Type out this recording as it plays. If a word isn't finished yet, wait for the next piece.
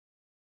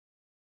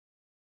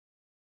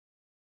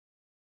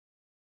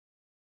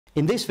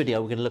In this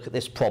video, we're going to look at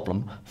this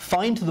problem.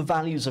 Find the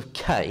values of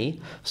k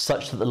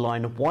such that the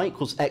line y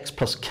equals x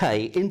plus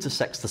k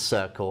intersects the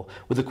circle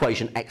with the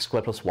equation x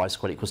squared plus y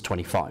squared equals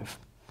 25.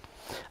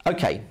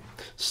 Okay,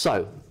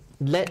 so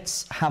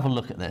let's have a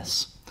look at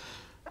this.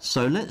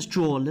 So let's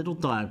draw a little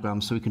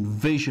diagram so we can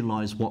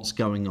visualize what's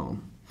going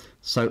on.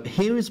 So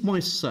here is my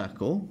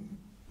circle.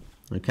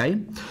 Okay,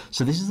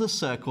 so this is the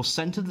circle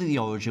centered at the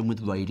origin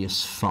with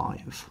radius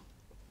 5.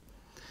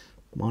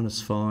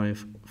 Minus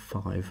 5,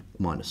 5,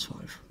 minus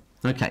 5.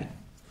 Okay,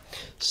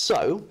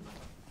 so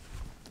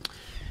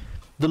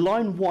the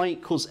line y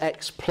equals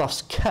x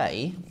plus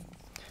k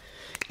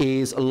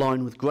is a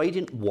line with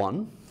gradient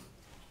 1,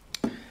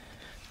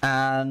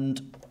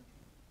 and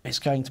it's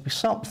going to be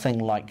something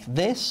like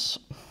this,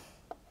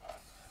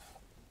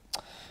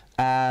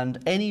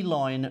 and any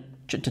line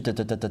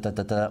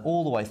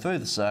all the way through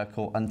the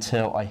circle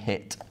until I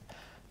hit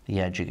the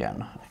edge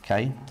again.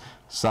 Okay,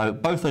 so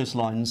both those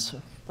lines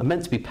are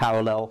meant to be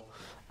parallel,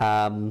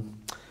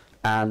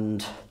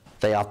 and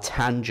they are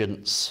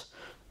tangents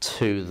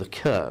to the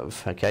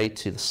curve, okay,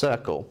 to the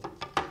circle.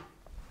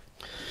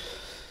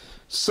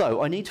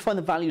 So I need to find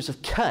the values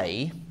of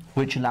k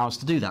which allow us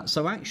to do that.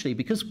 So actually,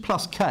 because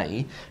plus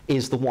k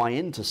is the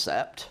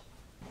y-intercept,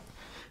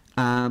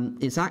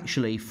 it's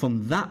actually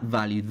from that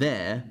value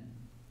there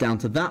down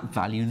to that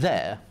value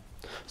there.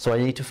 So I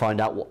need to find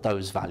out what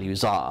those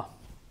values are.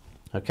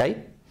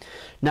 Okay?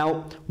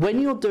 Now,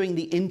 when you're doing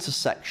the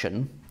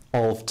intersection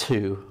of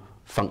two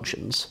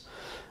functions,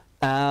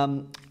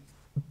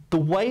 the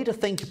way to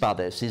think about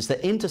this is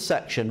that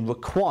intersection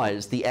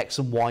requires the x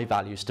and y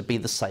values to be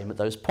the same at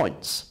those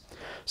points.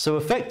 So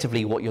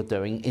effectively what you're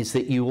doing is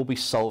that you will be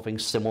solving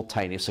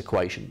simultaneous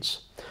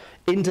equations.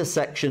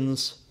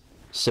 Intersections,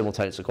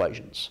 simultaneous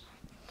equations.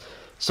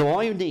 So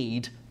I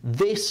need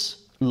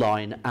this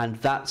line and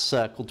that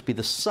circle to be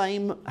the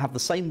same, have the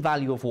same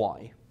value of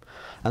y.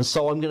 And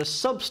so I'm going to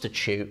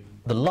substitute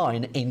the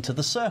line into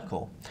the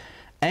circle.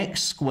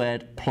 X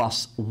squared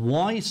plus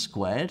y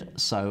squared,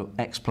 so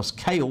x plus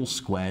k all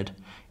squared,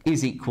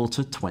 is equal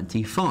to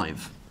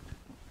 25.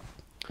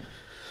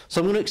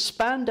 So I'm going to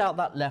expand out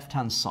that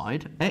left-hand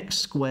side. X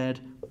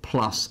squared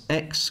plus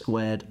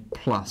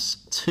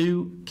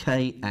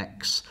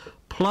 2kx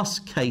plus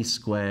k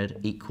squared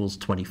equals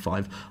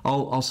 25.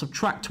 I'll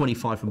subtract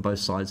 25 from both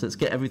sides. Let's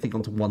get everything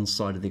onto one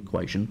side of the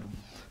equation.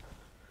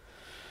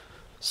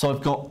 So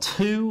I've got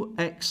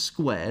 2x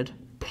squared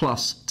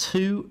plus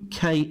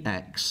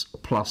 2kx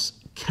plus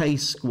k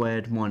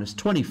squared minus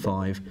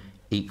 25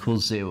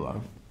 equals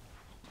 0.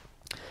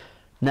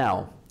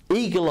 Now,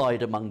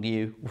 eagle-eyed among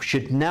you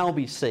should now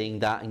be seeing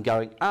that and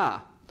going,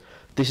 ah,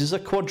 this is a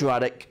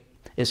quadratic,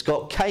 it's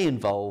got k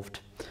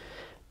involved,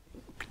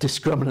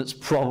 discriminant's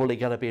probably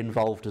going to be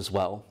involved as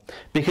well.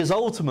 Because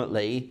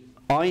ultimately,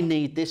 I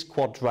need this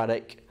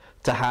quadratic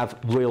to have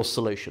real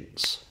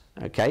solutions,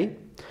 okay?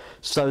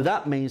 So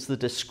that means the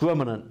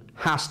discriminant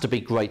has to be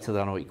greater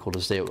than or equal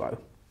to 0.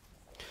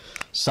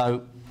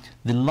 So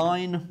the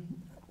line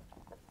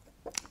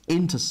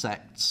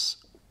intersects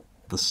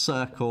the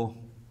circle,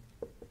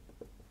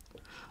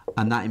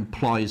 and that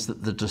implies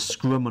that the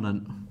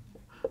discriminant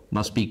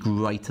must be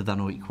greater than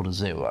or equal to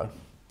 0.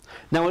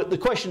 Now the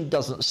question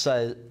doesn't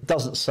say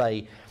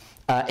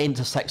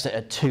intersects it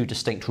at two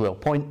distinct real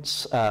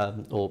points,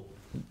 or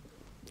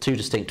two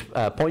distinct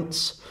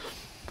points.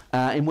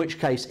 In which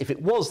case, if it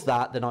was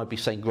that, then I'd be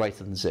saying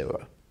greater than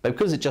 0. But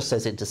because it just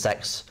says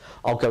intersects,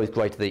 I'll go with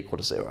greater than or equal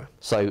to 0.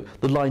 So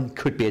the line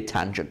could be a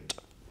tangent.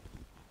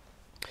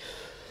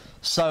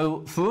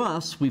 So for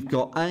us, we've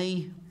got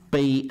A,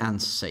 B, and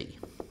C.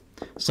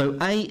 So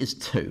A is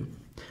 2,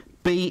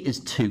 B is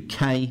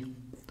 2k,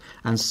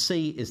 and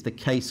C is the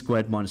k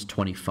squared minus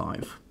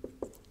 25.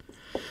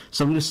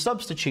 So I'm going to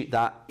substitute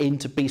that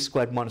into b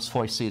squared minus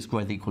 5c is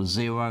greater than or equal to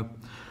 0.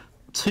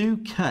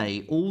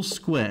 2k all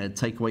squared,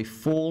 take away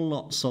 4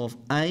 lots of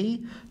A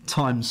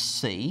times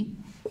C,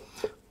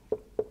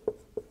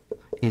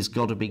 is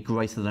got to be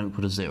greater than or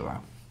equal to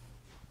 0.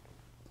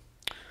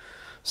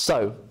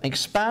 So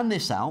expand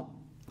this out,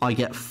 I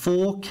get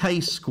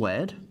 4k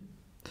squared,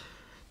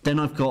 then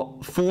I've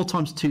got 4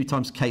 times 2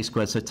 times k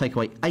squared, so take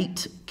away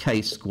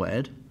 8k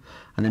squared,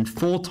 and then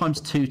 4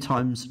 times 2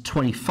 times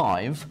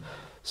 25,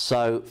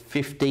 so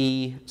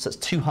 50, so that's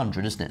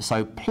 200, isn't it?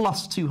 So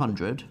plus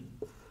 200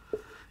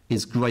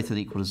 is greater than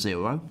or equal to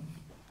 0.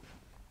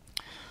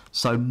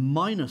 So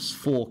minus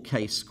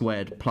 4k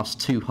squared plus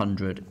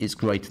 200 is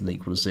greater than or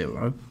equal to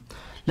 0.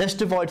 Let's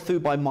divide through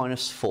by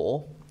minus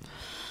 4.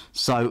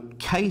 So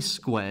k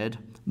squared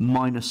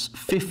minus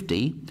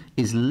 50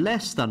 is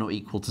less than or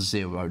equal to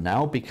 0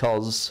 now,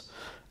 because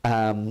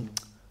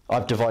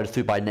I've divided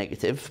through by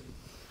negative.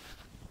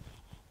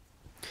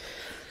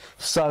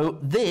 So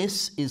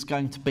this is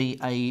going to be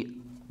a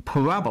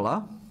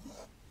parabola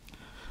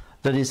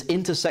that is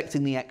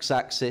intersecting the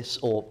x-axis,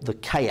 or the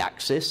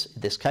k-axis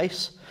in this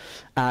case,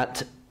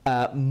 at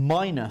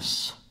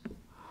minus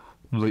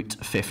root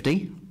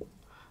 50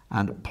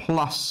 and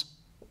plus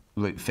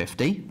root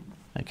 50.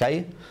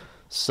 Okay,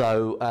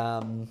 so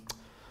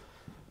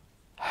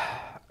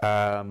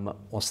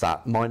what's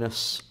that,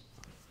 minus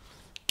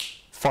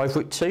 5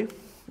 root 2,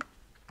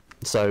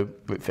 so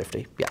root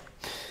 50, yeah.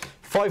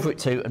 5 root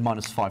 2 and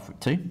minus 5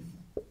 root 2.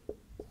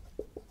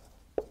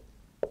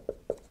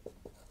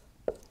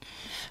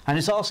 And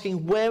it's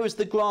asking where is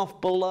the graph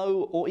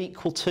below or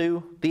equal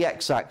to the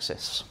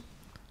x-axis?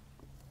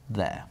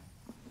 There.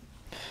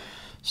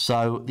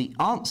 So the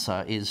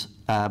answer is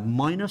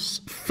minus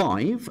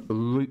 5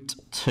 root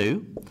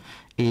 2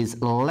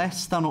 is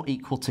less than or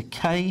equal to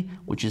k,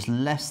 which is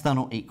less than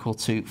or equal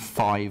to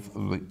 5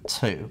 root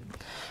 2.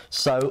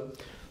 So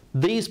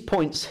these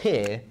points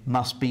here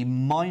must be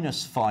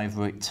minus 5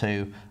 root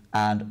 2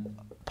 and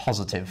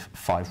positive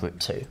 5 root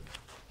 2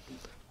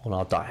 on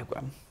our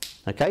diagram.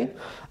 Okay,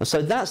 and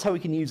so that's how we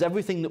can use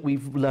everything that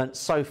we've learnt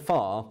so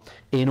far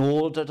in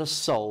order to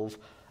solve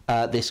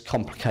this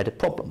complicated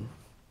problem.